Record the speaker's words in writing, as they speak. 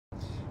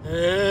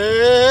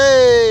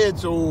Hey,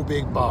 it's old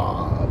Big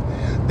Bob.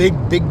 Big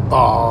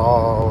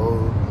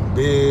Bob.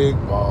 Big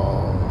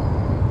Bob.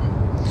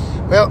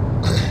 Well,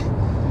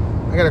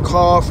 I got a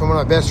call from one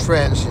of my best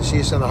friends, and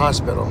she's in the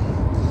hospital.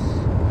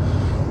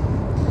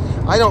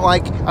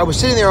 I was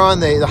sitting there on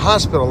the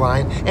hospital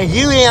line, and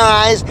you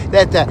realize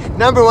that the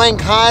number one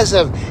cause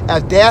of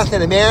death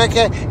in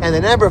America and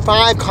the number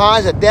 5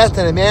 cause of death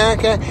in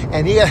America,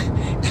 and you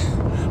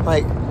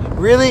like,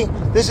 really?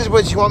 This is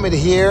what you want me to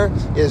hear?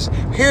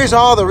 Here's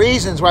all the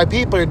reasons why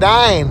people are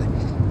dying.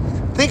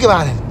 Think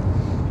about it.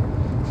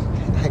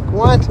 Like,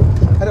 what?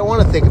 I don't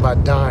want to think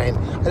about dying.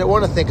 I don't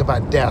want to think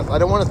about death. I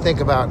don't want to think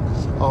about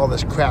all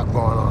this crap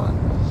going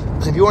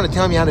on. If you want to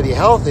tell me how to be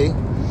healthy,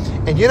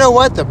 and you know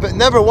what? The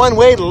number one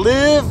way to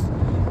live,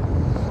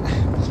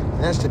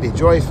 that's to be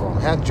joyful.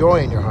 Have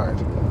joy in your heart.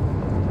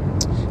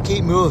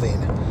 Keep moving.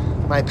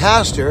 My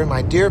pastor,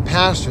 my dear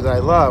pastor that I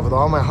love with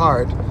all my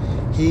heart,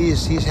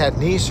 he's had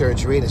knee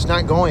surgery and it's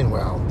not going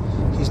well.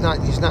 He's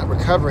not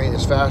recovering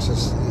as fast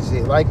as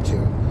he'd like to.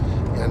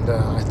 And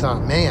I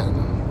thought,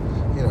 man,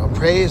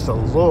 praise the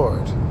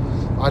Lord.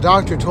 My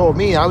doctor told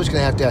me you're going to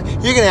have to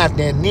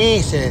have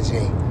knee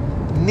surgery.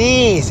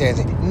 Knee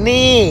surgery.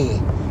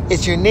 Knee.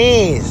 It's your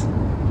knees.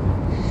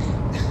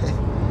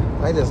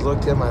 I just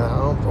looked at him and I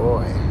thought, oh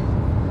boy.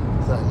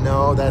 I thought,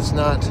 no, that's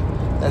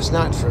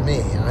not for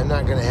me. I'm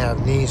not going to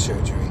have knee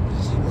surgery.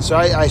 And so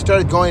I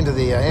started going to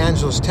the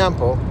Angelus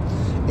Temple,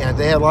 and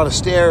they had a lot of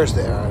stairs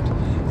there.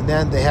 And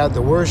then they had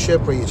the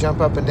worship where you jump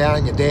up and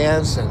down, you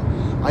dance, and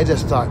I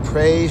just thought,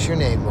 praise your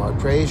name, Lord,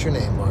 praise your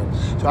name, Lord.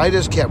 So I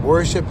just kept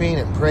worshiping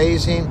and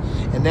praising,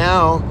 and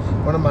now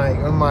one of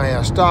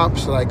my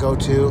stops that I go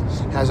to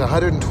has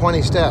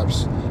 120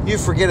 steps. You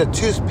forget a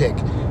toothpick.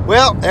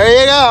 Well, there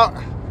you go.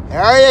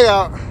 There you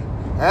go.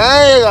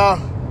 There you go.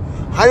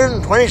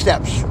 120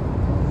 steps.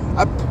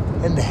 Up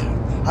and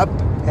down. Up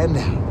and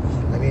down.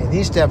 I mean,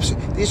 these steps,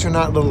 these are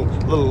not little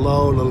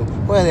low,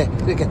 well,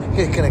 they're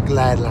kind of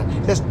glide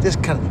along.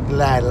 Just kind of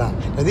glide along.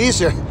 Now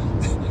these are,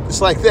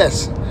 it's like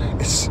this.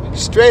 It's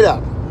straight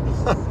up.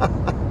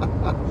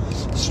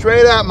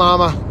 Straight up,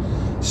 mama.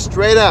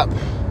 Straight up.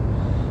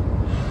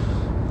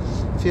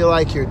 Feel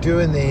like you're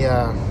doing the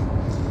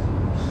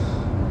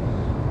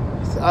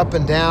up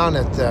and down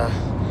at the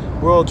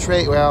World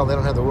Trade. Well, they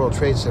don't have the World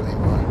Trade Center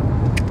anymore.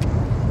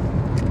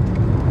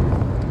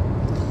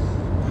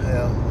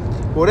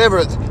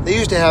 Whatever, they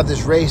used to have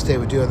this race they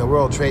would do in the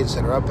World Trade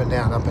Center, up and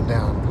down,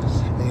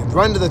 and you'd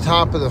run to the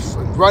top of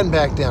run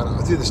back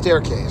down through the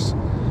staircase.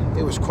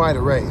 It was quite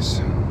a race.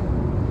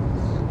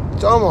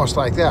 It's almost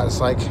like that.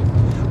 It's like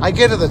I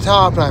get to the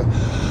top and I'm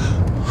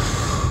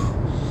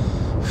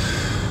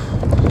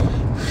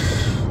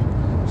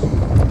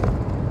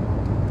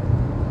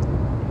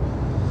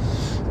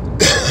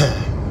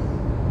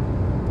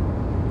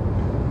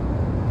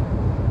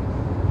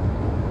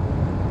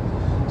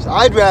so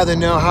I'd rather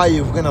know how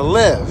you're going to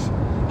live.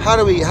 How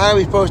are we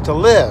supposed to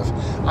live?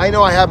 I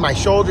know I have my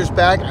shoulders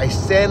back. I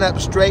stand up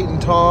straight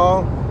and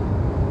tall.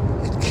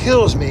 It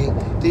kills me,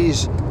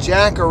 these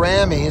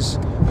jackaramies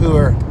who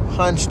are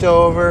hunched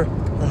over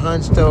and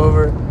hunched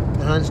over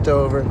and hunched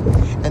over.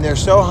 And they're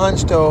so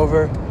hunched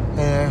over.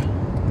 And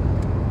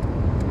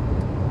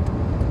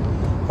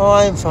oh,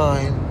 I'm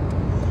fine.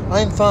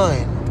 I'm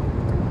fine.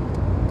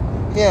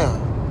 Yeah,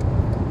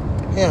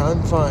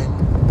 I'm fine.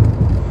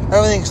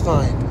 Everything's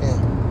fine, yeah.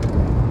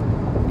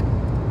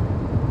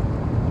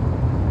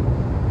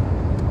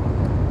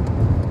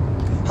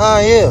 How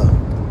are you?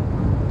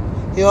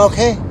 You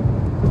okay?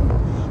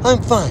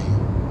 I'm fine.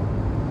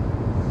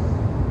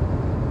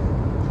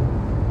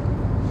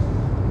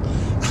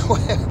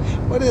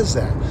 What is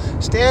that?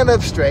 Stand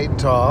up straight and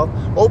tall.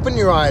 Open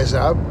your eyes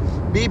up.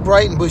 Be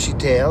bright and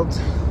bushy-tailed.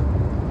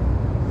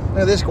 Look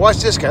at this. Watch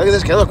this guy. Look at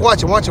this guy. Look,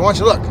 watch him.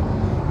 Look.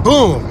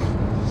 Boom.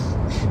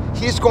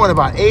 He's going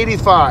about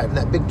 85 in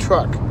that big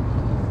truck.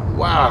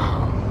 Wow.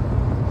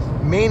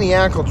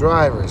 Maniacal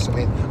drivers. I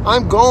mean,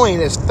 I'm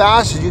going as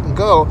fast as you can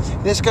go.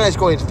 This guy's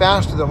going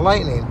faster than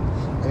lightning.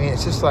 I mean,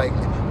 it's just like,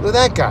 look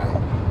at that guy.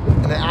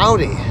 In an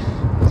Audi.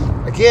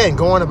 Again,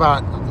 going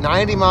about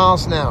 90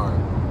 miles an hour.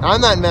 Now,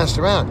 I'm not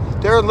messing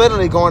around. They're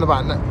literally going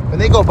about, when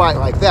they go by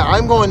like that,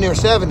 I'm going near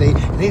 70,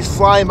 and he's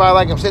flying by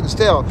like I'm sitting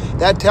still.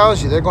 That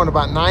tells you they're going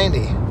about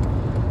 90.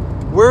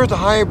 Where's the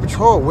highway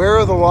patrol? Where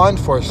are the law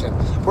enforcement?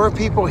 Where are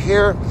people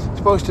here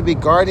supposed to be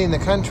guarding the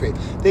country?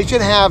 They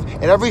should have,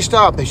 at every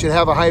stop, they should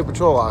have a highway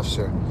patrol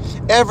officer.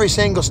 Every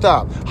single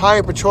stop.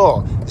 Highway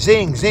patrol.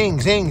 Zing,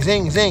 zing, zing,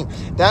 zing, zing.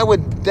 That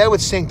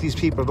would sink these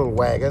people's little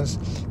wagons.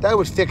 That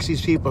would fix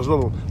these people's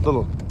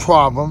little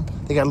problem.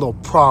 They got a little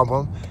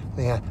problem.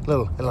 They got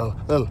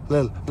a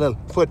little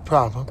foot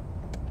problem.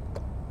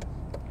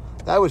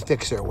 That would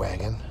fix their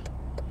wagon.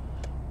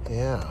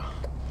 Yeah.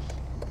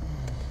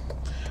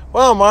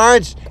 Well,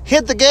 Marge,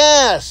 hit the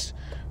gas.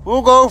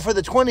 We'll go for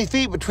the 20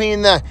 feet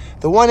between the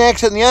one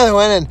exit and the other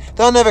one, and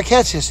they'll never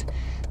catch us.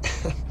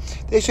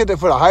 They should have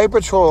put a highway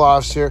patrol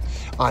officer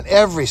on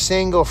every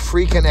single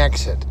freaking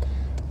exit.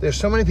 There's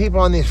so many people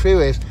on these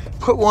freeways.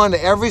 put one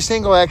to every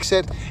single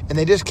exit, and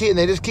they just keep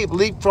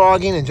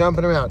leapfrogging and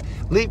jumping around.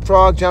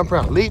 Leapfrog, jump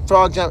around.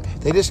 Leapfrog, jump.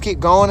 They just keep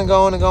going and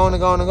going and going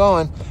and going and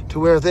going to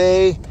where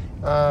they,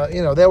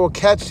 they will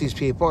catch these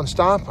people and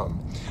stop them.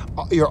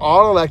 Your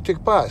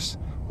all-electric bus.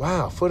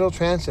 Wow, Foothill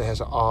Transit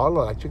has an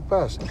all-electric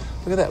bus.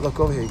 Look at that. Look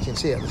over here. You can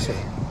see it. Let's see.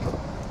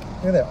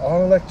 Look at that.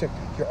 All-electric.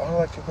 Your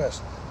all-electric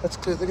bus. Let's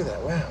clear. Look at that.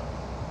 Wow.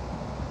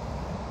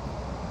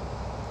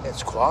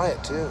 It's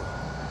quiet, too.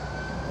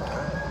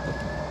 Wow.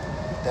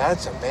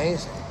 That's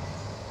amazing.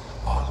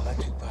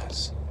 All-electric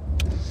bus.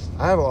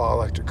 I have an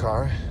all-electric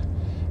car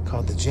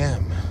called the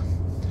Gem.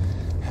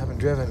 Haven't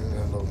driven in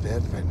a little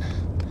bit, but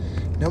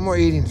no more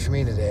eating for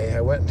me today. I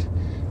went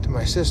to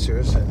my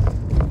sister's and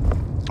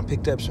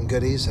picked up some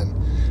goodies, and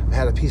I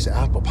had a piece of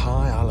apple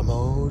pie a la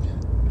mode.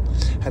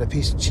 Had a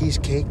piece of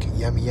cheesecake.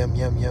 Yum, yum,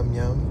 yum, yum,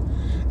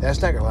 yum.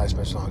 That's not going to last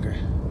much longer.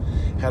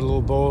 Had a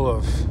little bowl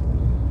of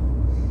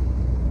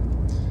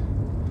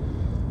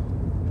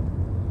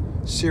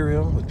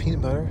cereal with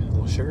peanut butter, a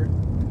little sugar.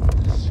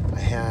 I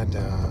had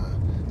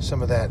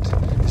some of that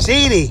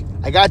ziti.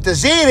 I got the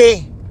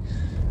ziti.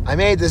 I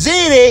made the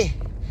ziti.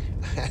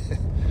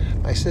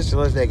 My sister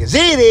loves making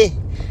ziti.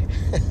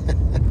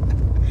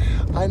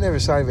 I never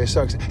saw anybody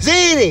so excited.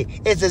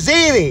 Ziti! It's a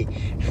ziti!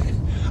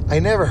 I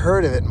never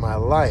heard of it in my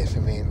life. I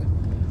mean,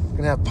 we're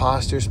going to have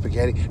pasta or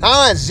spaghetti.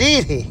 I want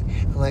ziti!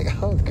 I'm like,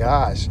 oh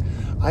gosh.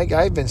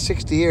 I've been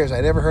 60 years.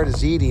 I never heard of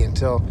ziti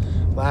until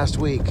last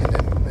week. And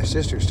then my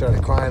sister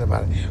started crying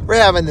about it. We're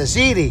having the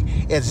ziti.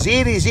 It's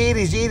ziti,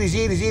 ziti, ziti,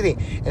 ziti, ziti.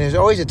 And there's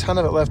always a ton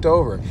of it left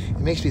over. It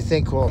makes me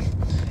think, well,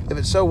 if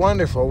it's so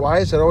wonderful, why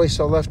is it always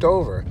so left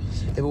over?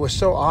 If it was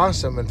so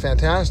awesome and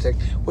fantastic,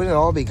 wouldn't it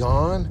all be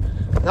gone?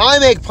 Now I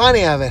make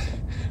plenty of it.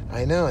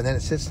 I know, and then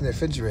it sits in the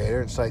refrigerator.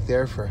 It's like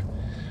there for,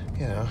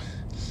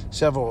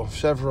 several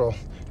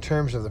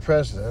terms of the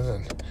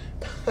president.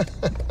 And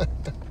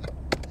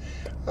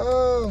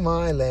oh,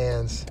 my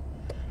lands.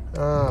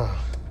 Oh,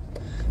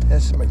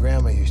 that's what my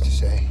grandma used to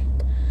say.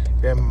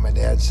 Grandma on my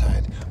dad's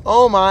side.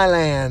 Oh, my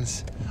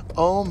lands.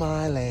 Oh,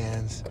 my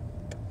lands.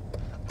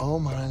 Oh,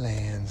 my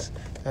lands.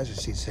 That's what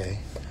she'd say.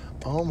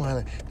 Oh,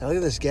 my. Now look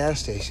at this gas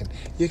station.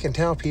 You can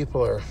tell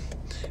people are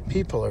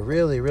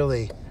really,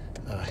 really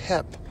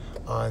hep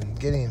on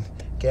getting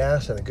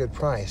gas at a good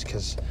price,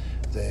 because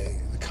the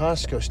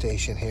Costco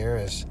station here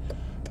is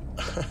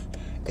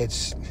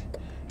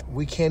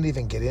we can't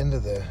even get into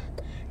the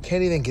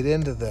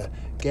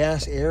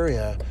gas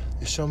area.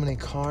 There's so many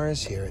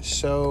cars here. It's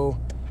so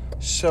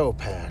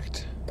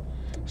packed.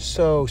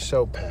 So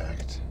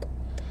packed.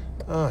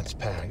 Oh, it's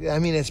packed. I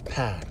mean, it's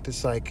packed.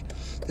 It's like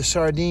the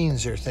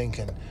sardines are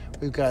thinking,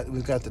 we've got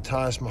the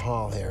Taj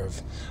Mahal here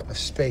of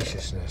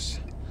spaciousness.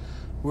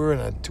 We're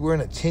in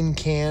a tin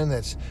can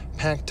that's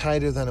packed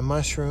tighter than a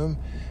mushroom,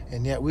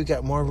 and yet we've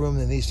got more room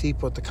than these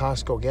people at the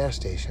Costco gas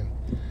station.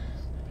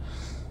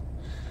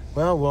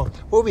 Well,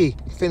 we'll be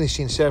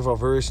finishing several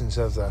versions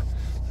of the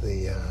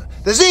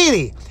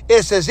ziti.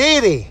 It's the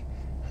ziti.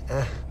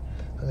 Let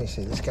me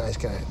see. This guy's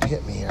gonna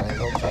hit me here. I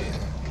hope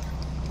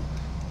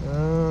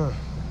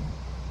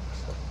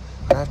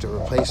I have to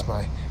replace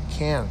my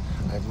can.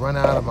 I've run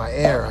out of my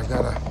air. I've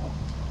got to.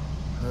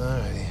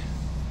 Alrighty.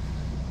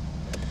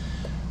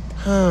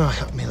 Oh,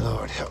 help me,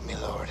 Lord. Help me,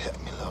 Lord. Help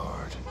me,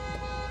 Lord.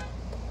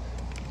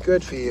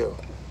 Good for you.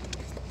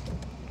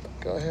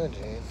 Go ahead,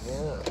 Jane.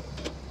 Yeah.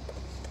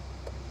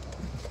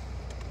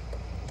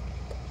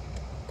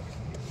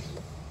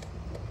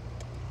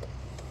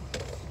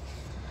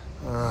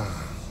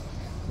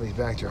 He's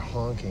back there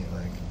honking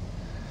like.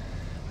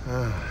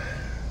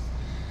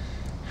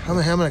 I'm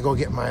gonna go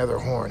get my other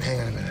horn.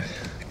 Hang on a minute.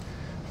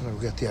 I'm gonna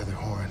go get the other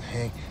horn.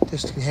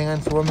 Just hang on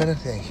for a minute.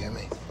 Thank you. Let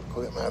me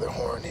go get my other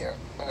horn here.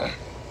 I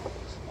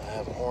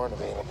have a horn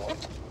available.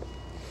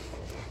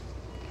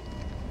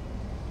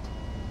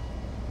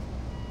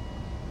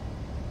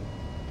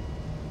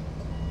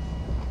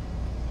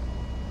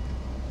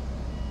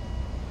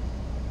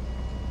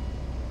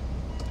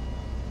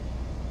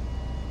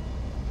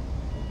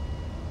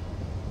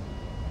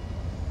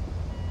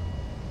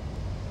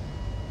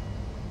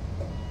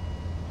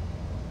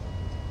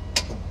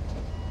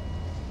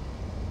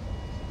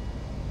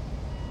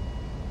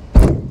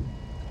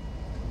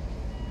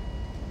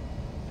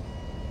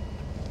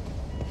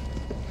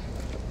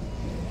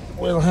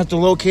 We'll have to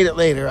locate it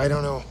later. I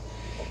don't know.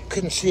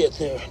 Couldn't see it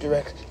there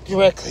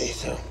directly,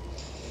 so.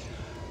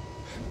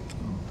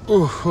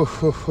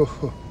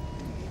 Ooh.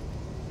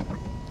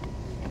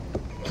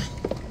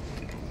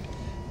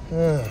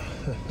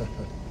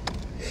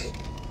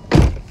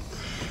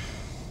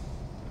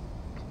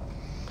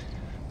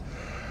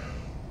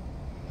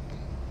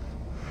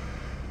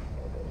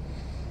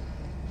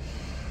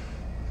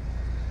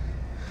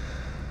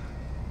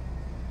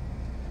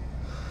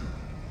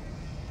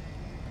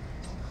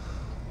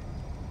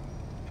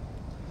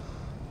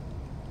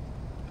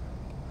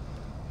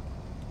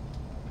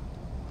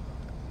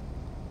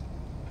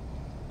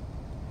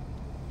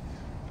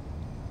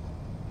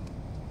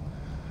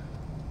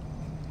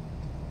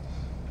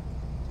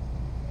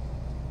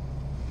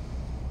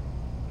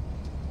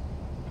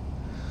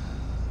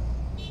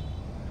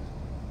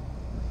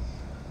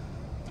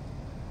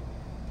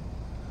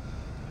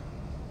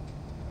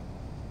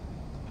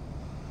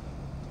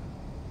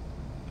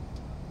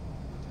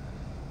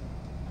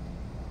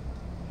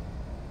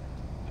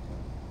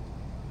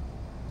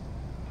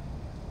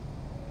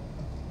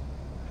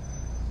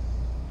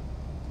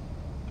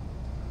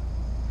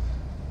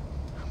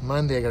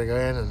 Monday I gotta go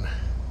in and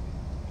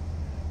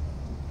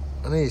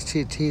one of these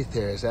teeth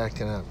there is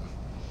acting up.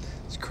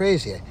 It's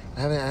crazy. I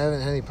haven't had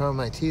any problem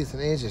with my teeth in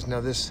ages.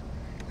 Now this,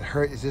 it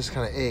hurt. It just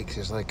kind of aches.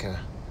 It's like an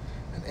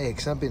ache.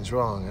 Something's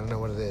wrong. I don't know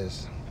what it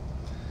is.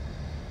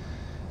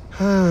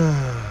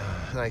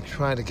 I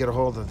tried to get a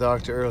hold of the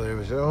doctor earlier.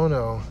 He said, "Oh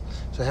no,"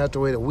 so I have to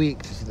wait a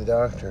week to see the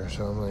doctor.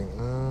 So I'm like,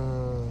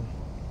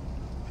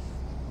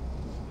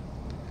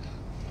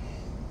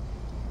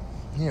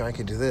 yeah, I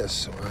could do this.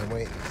 So I'm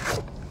waiting.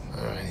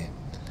 All right,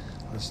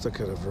 let's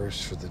look at a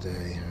verse for the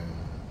day.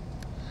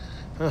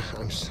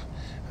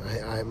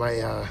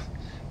 My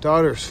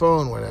daughter's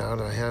phone went out.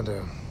 I had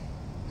to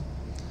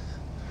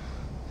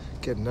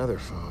get another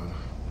phone.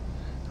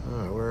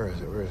 Oh, where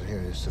is it? Where is it? Here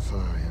it is,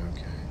 Safari.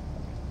 Okay.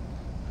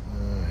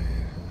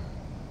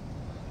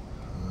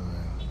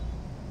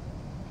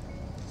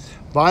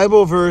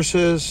 Bible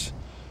verses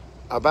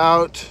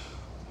about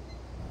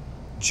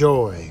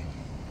joy.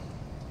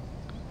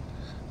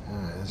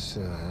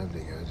 That'd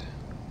be good.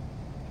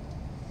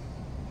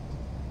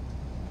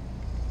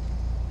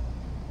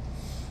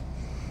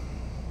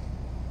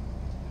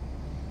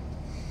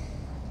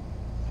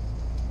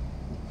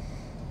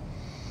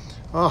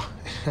 Oh.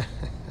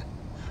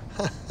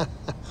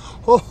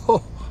 Ho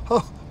ho ho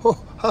ho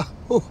ha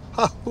ho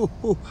ha ho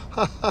ho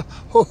ha ha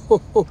ho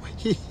ho ho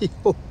hee hee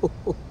ho ho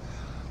ho.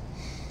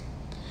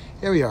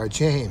 Here we are,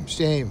 James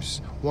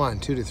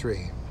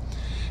 1:2-3.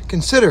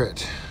 Consider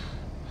it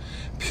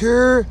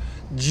pure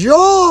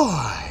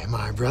joy,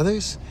 my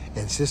brothers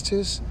and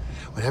sisters,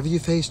 whenever you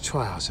face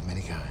trials of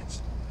many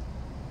kinds.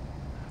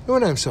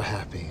 When I'm so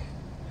happy.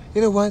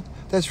 You know what?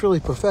 That's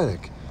really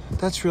prophetic.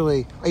 That's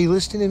really, are you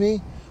listening to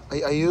me?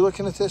 Are you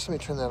looking at this? Let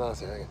me turn that off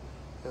there.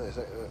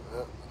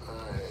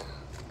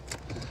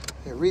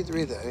 Here, read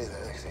that.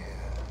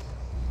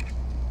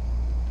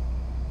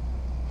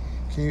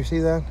 Can you see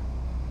that?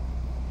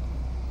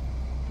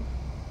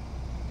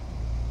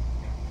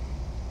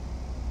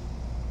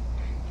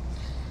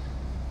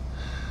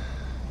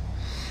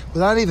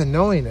 Without even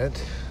knowing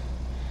it,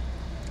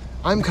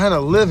 I'm kind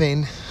of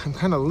living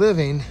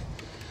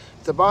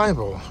the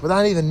Bible.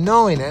 Without even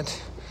knowing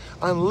it,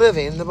 I'm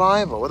living the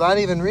Bible. Without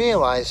even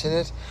realizing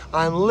it,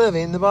 I'm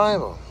living the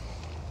Bible.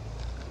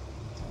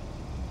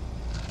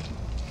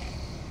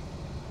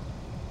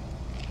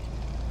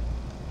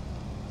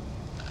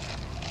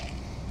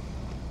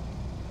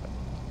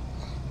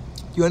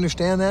 You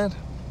understand that?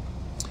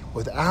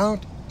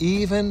 Without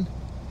even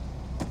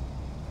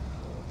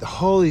the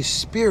Holy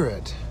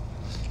Spirit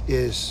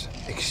is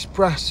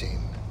expressing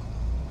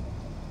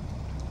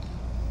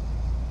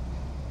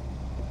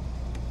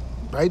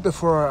right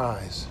before our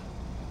eyes.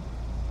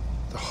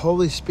 The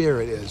Holy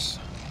Spirit is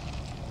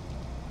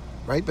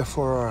right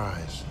before our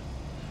eyes.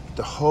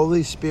 The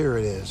Holy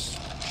Spirit is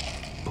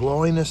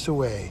blowing us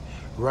away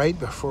right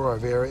before our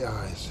very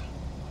eyes.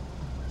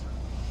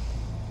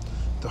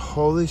 The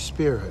Holy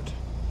Spirit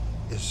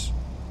is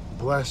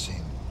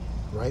blessing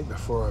right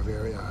before our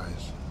very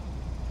eyes.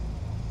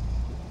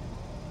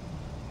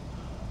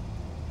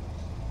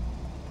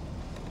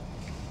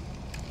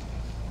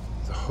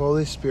 The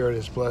Holy Spirit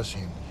is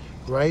blessing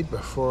right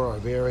before our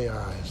very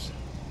eyes.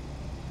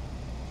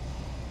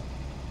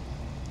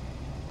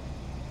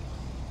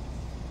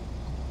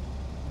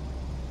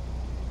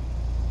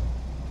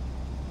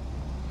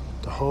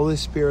 The Holy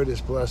Spirit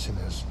is blessing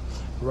us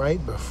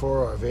right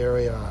before our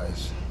very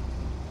eyes.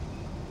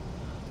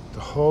 The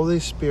Holy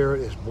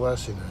Spirit is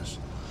blessing us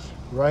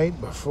right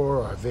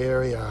before our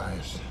very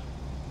eyes.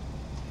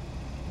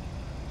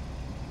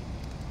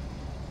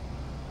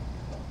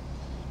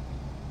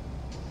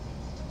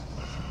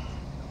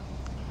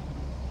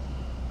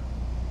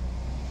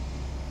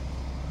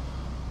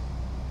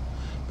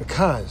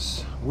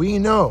 Because we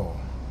know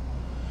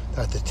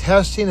that the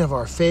testing of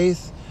our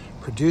faith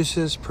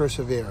produces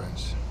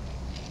perseverance.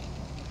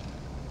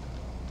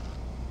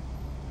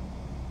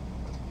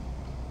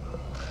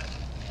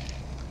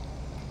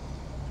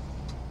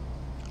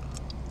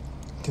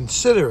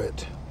 Consider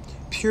it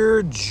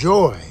pure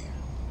joy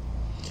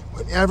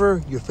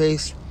whenever you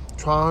face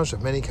trials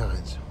of many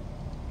kinds.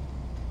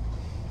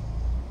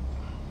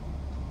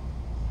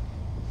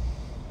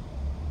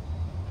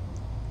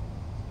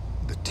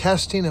 The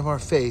testing of our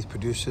faith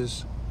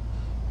produces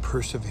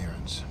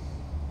perseverance.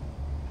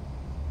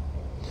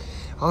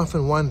 I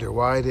often wonder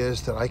why it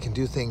is that I can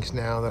do things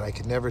now that I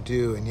could never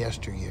do in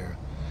yesteryear.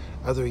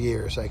 Other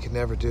years I could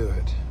never do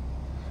it.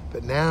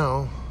 But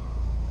now,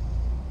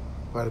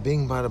 bada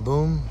bing, bada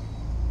boom,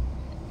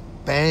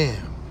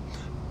 bam,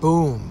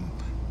 boom,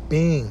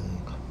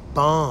 bing,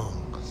 bong.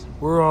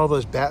 Where are all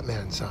those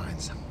Batman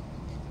signs?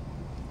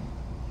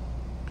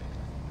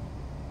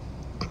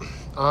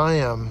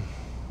 I'm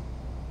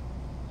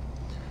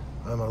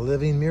a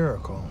living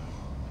miracle.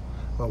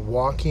 I'm a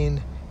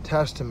walking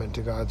testament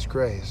to God's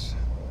grace.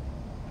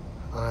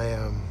 I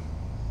am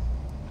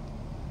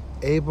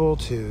able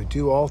to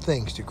do all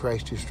things to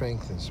Christ who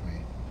strengthens me.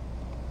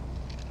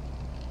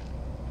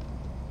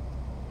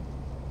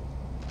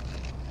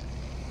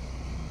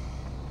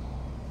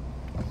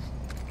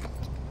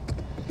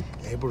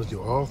 Able to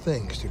do all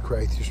things through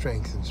Christ who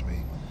strengthens me.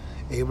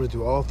 Able to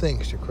do all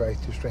things through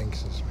Christ who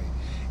strengthens me.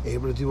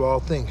 Able to do all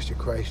things through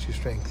Christ who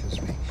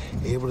strengthens me.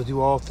 Able to do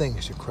all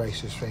things through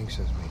Christ who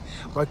strengthens me.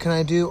 What can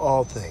I do?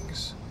 All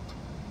things.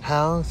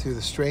 How? Through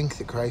the strength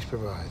that Christ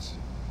provides.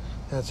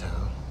 That's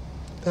how.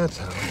 That's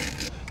how.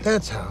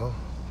 That's how.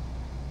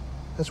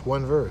 That's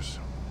one verse.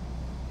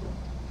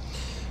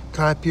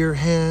 Clap your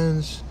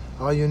hands,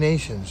 all you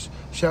nations.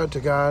 Shout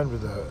to God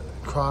with the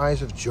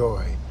cries of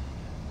joy.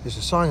 There's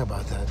a song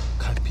about that.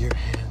 Clap your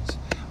hands,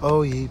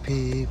 oh ye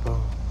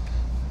people.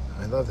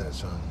 I love that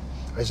song.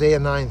 Isaiah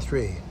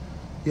 9:3.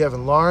 You have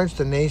enlarged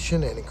the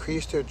nation and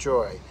increased their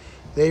joy.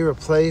 They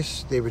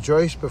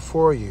rejoice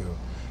before you.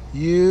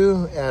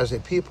 You, as a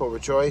people,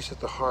 rejoice at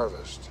the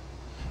harvest,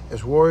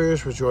 as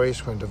warriors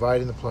rejoice when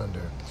dividing the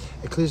plunder.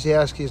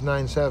 Ecclesiastes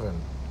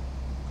 9:7.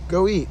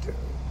 Go eat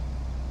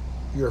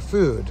your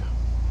food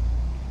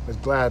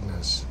with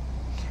gladness,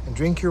 and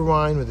drink your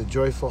wine with a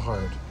joyful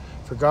heart,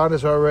 for God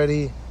has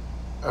already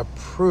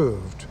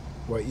approved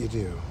what you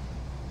do.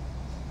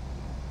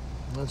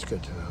 That's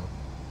good to know.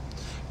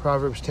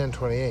 Proverbs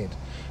 10:28.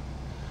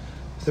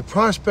 The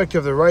prospect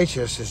of the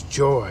righteous is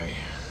joy.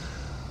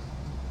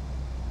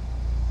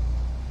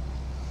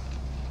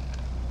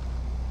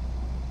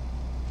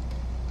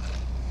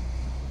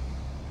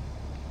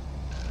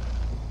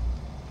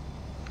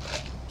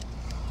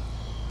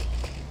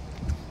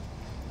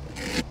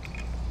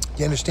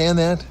 You understand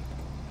that?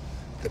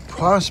 The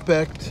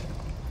prospect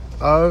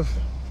of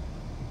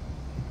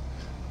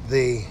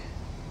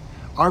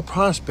our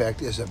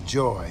prospect is of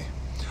joy.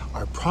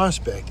 Our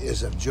prospect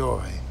is of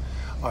joy.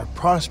 Our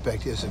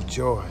prospect is of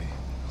joy.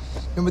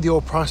 Remember the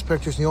old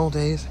prospectors in the old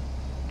days?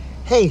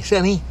 Hey,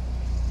 Sonny,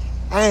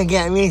 I'm gonna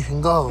get me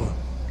some gold.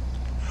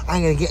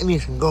 I'm gonna get me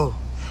some gold.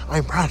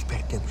 I'm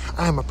prospecting.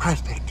 I'm a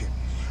prospector.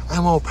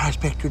 I'm old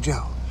Prospector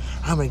Joe.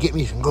 I'm gonna get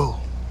me some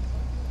gold.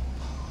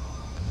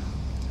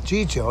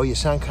 Gee, Joe, you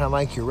sound kind of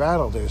like you're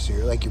rattled this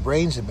year, like your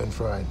brains have been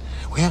fried.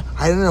 Well,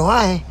 I don't know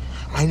why.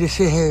 I just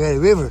sit here at the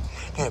river,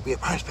 gotta be a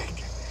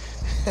prospector.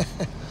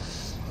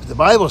 But the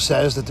Bible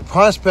says that the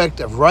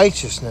prospect of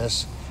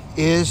righteousness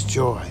is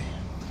joy.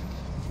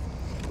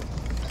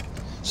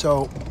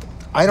 So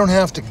I don't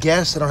have to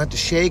guess, I don't have to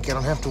shake, I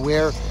don't have to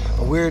wear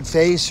a weird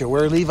face or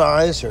wear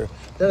Levi's or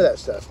none of that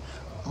stuff.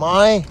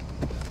 My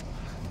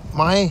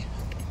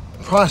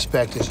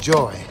prospect is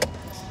joy.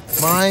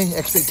 My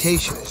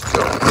expectation is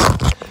joy.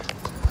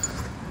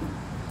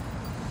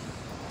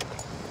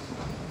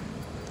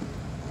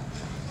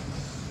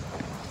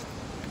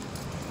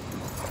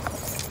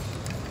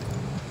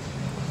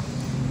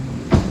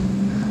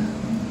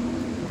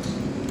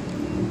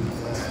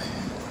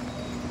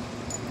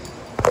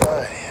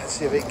 Let's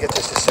see if we can get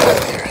this to sit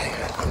up here.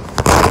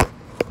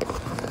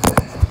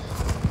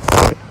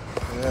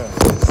 Yeah,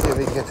 let's see if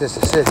we can get this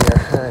to sit here.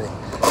 Alrighty.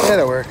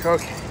 That'll work.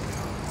 Okay.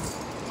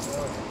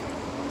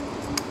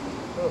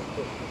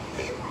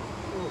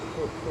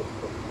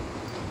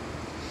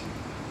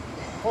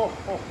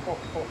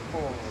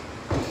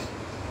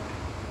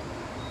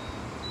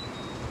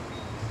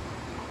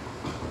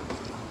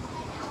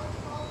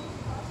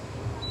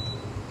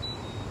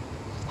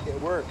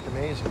 It worked.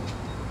 Amazing.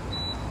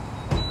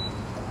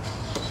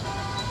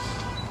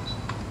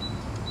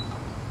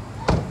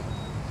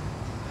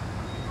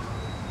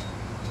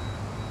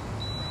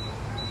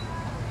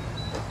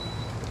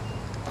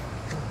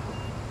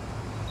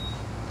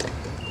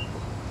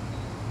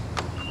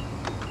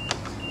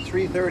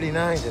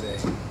 $3.39 today.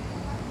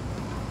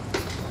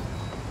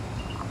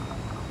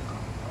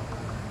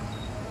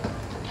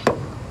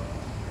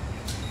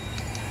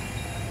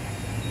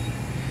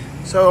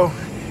 So,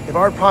 if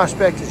our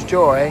prospect is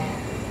joy,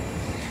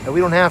 and we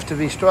don't have to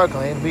be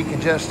struggling, we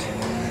can just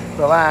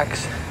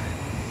relax,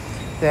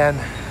 then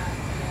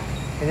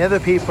and other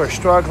people are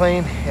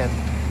struggling and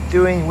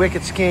doing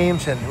wicked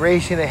schemes and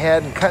racing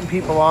ahead and cutting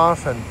people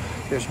off, and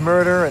there's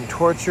murder and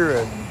torture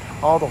and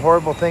all the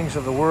horrible things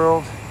of the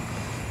world.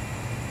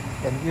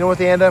 And you know what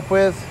they end up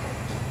with?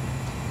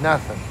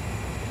 Nothing.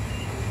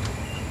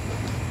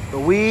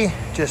 But we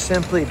just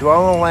simply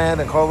dwell in the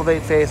land and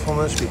cultivate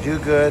faithfulness. We do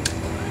good.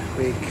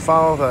 We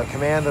follow the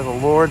command of the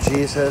Lord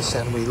Jesus,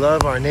 and we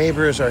love our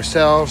neighbors,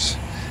 ourselves.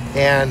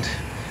 And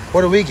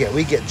what do? We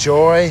get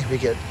joy. We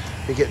get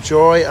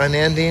joy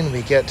unending.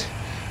 We get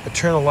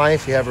eternal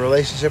life. We have a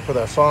relationship with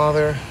our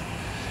Father,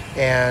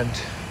 and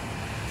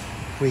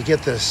we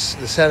get the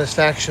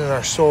satisfaction in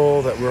our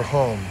soul that we're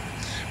home.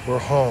 We're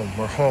home.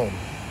 We're home.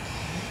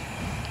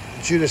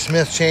 Judah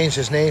Smith changed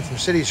his name from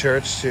City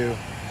Church to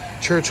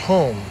Church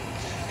Home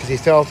because he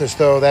felt as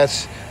though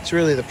it's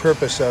really the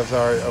purpose of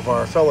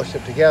our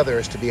fellowship together,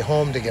 is to be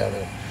home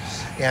together.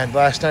 And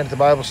last night at the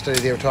Bible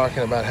study, they were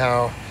talking about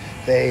how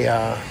they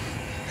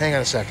hang on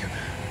a second.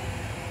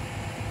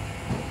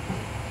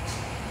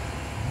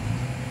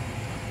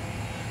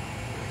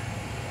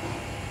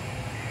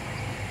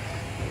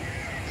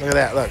 Look at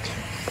that, look.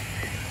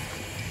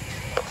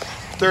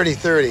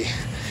 30-30.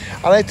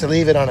 I like to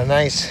leave it on a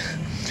nice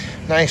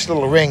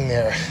little ring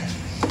there.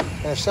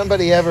 And if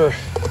somebody ever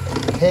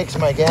takes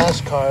my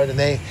gas card and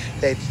they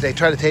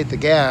try to take the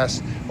gas,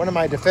 one of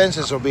my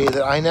defenses will be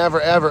that I never,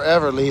 ever,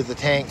 ever leave the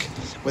tank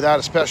without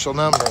a special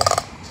number.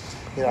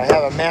 You know, I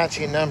have a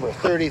matching number,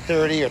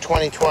 3030 or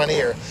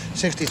 2020 or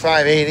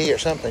 6580 or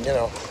something, you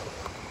know.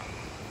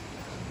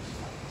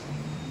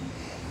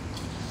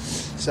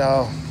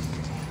 So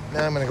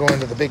now I'm going to go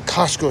into the big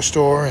Costco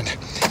store and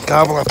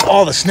gobble up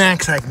all the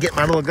snacks I can get in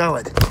my little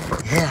gullet.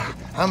 Yeah,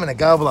 I'm going to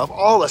gobble up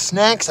all the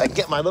snacks I can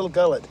get in my little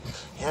gullet.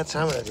 Yeah, that's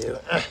what I'm going to do.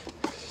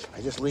 I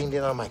just leaned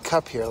in on my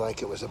cup here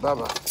like it was a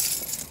Bubba.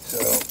 So,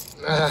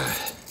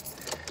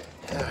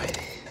 all right.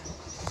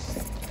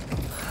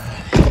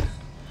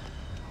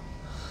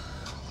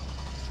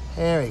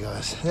 There he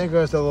goes. There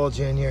goes the little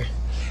junior.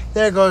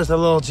 There goes the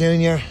little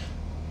junior.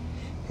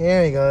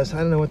 There he goes. I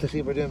don't know what the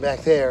people are doing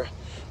back there.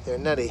 They're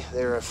nutty.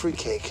 They're a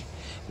fruitcake.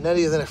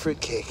 Nuttier than a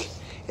fruitcake.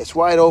 It's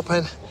wide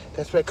open.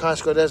 That's why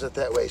Costco does it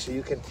that way, so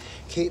you can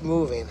keep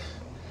moving.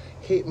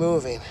 Keep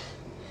moving.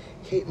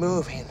 Keep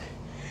moving.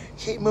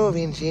 Keep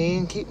moving,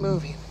 Gene. Keep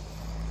moving.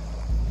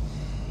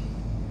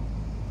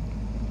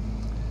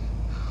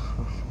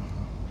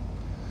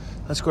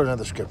 Let's go to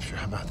another scripture.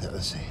 How about that?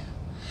 Let's see.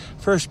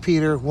 1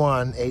 Peter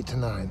 1,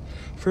 8-9.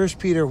 1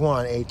 Peter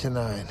 1,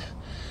 8-9.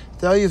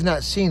 Though you've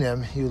not seen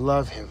him, you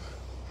love him.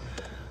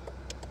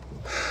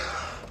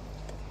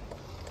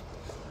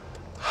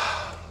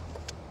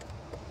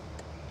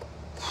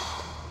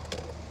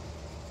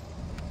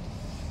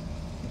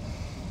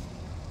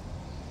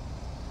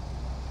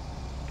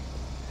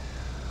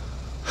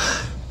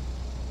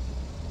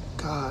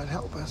 God,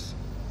 help us.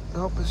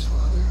 Help us,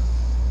 Father.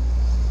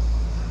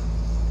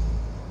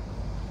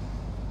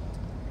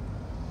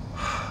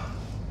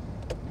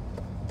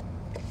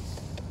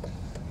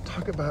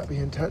 Talk about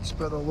being touched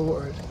by the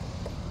Lord.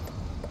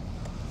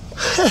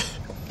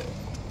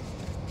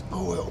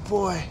 Oh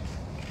boy.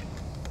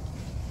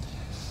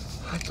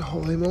 That's a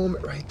holy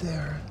moment right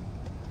there.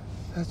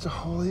 That's a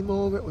holy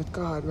moment with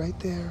God right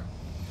there.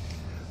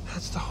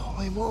 That's the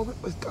holy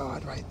moment with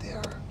God right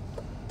there.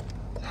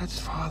 That's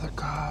Father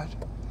God.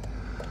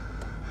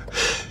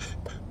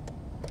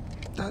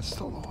 That's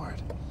the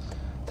Lord.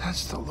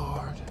 That's the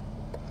Lord.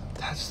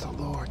 That's the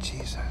Lord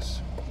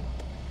Jesus.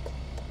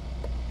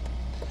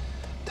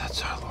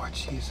 That's our Lord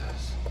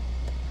Jesus.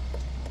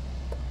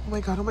 Oh my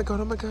God, oh my God,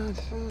 oh my God.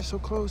 So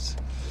close.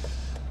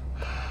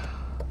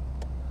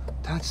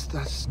 That's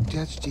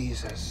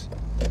Jesus.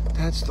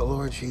 That's the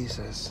Lord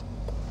Jesus.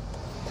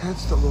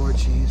 That's the Lord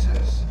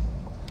Jesus.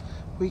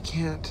 We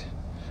can't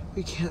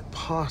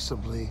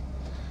possibly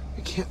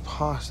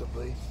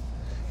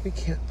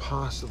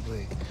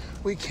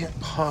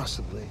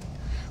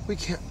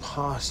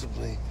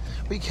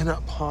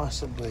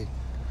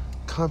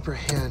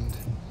comprehend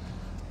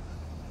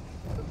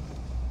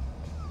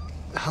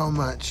how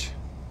much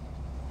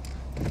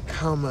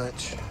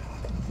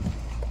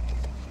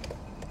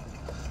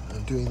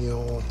I'm doing the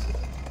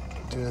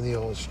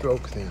old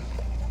stroke thing.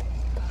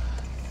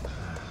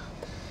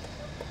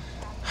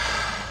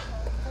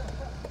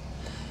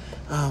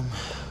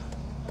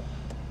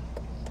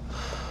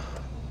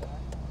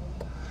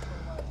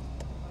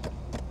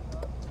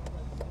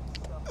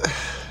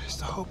 It's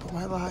the hope of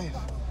my life.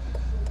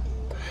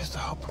 It's the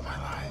hope of my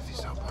life.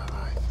 It's the hope of my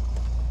life.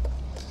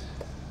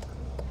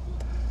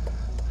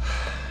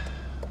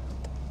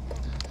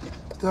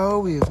 Though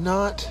we have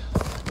not,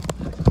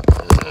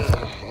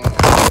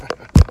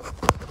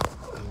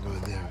 I'm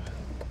going there.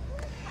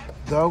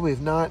 Though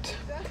we've not,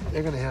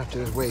 they're going to have to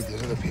just wait.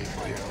 There's other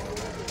people here.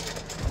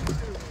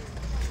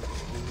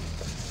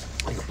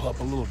 I can pull up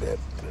a little bit,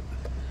 but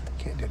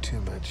can't do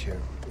too much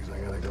here because I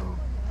got to go.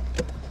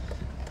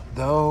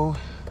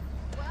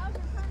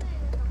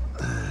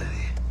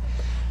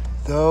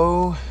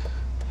 Though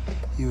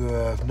you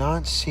have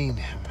not seen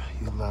him,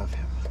 you love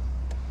him.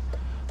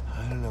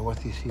 I don't know what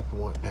these people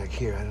want back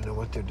here. I don't know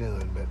what they're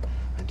doing, but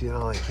I do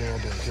all I can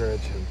to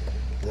encourage them.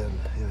 Then,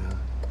 you know.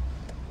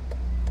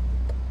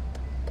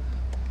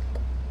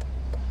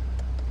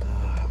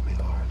 Oh, help me,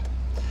 Lord.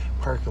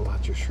 Parking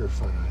lots are sure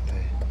fun, aren't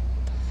they?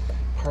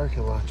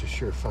 Parking lots are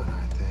sure fun,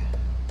 aren't they?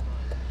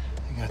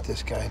 I got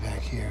this guy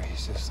back here.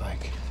 He's just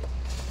like...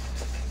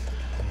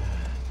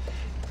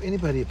 if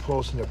anybody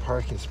pulls into a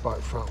parking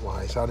spot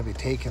front-wise ought to be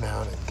taken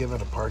out and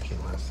given a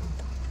parking lesson.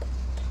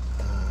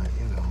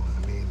 You know,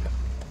 I mean...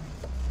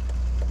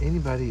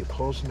 anybody who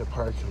pulls in the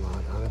parking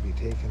lot ought to be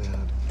taken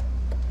out.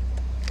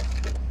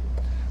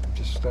 I'm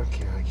just stuck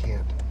here. I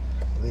can't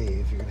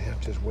leave. You're going to have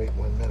to just wait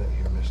 1 minute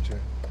here, mister.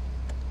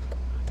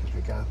 Because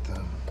we got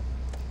the...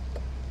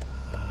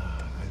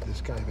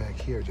 this guy back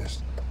here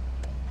just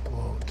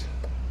won't...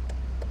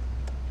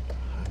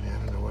 I mean, I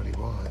don't know what he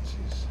wants.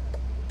 He's...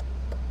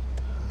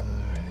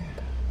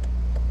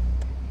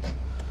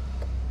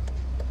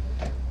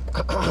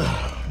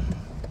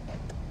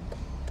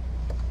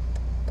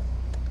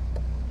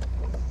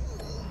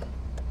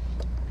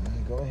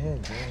 Go ahead.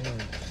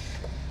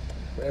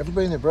 But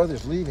everybody and their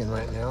brother's leaving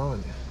right now,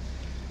 and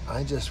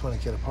I just want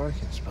to get a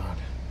parking spot.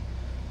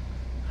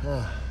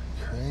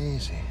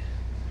 Crazy.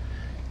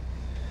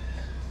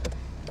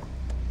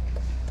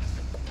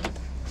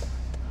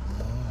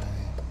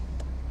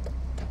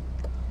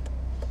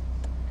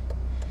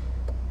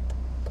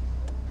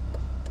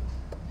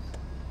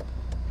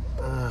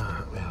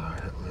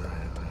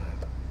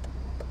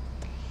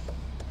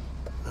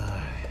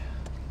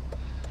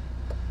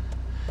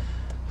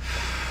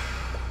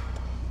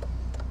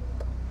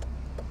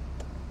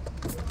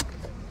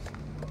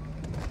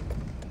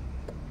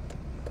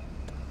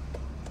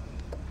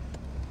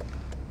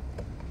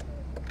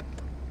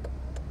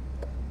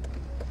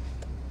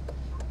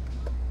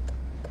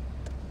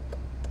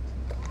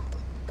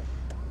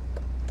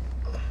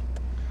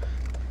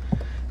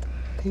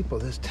 People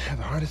just have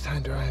the hardest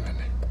time driving.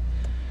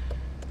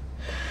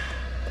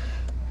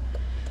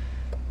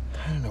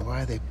 I don't know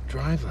why they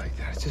drive like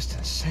that. It's just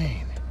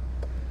insane.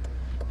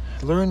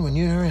 When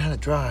you learn how to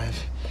drive.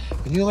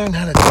 When you learn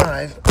how to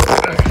drive,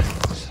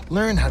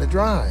 learn how to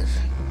drive.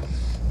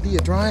 Be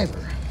a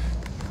driver.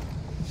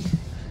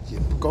 You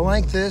go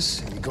like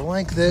this, and you go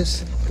like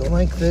this, you go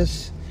like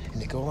this,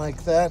 and you go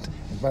like that,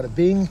 and bada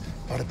bing,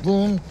 bada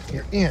boom,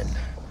 you're in.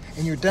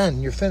 And you're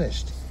done, you're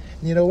finished.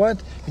 And you know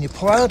what? When you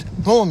pull out,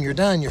 boom, you're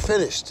done, you're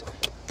finished.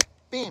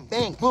 Bing,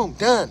 bang, boom,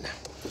 done.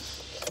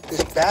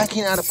 This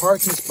backing out of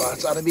parking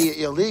spots ought to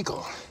be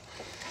illegal.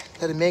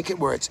 That'd make it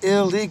where it's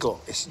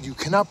illegal. You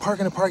cannot park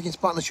in a parking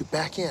spot unless you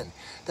back in.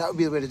 That would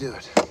be the way to do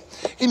it.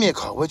 Give me a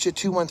call, would you?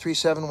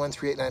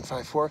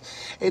 213-713-8954.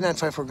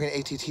 8954 green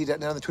ATT.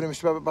 Now the Twitter,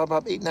 Mr. Bob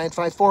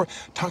 8954.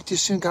 Talk to you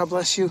soon. God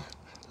bless you.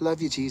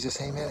 Love you,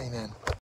 Jesus. Amen. Amen.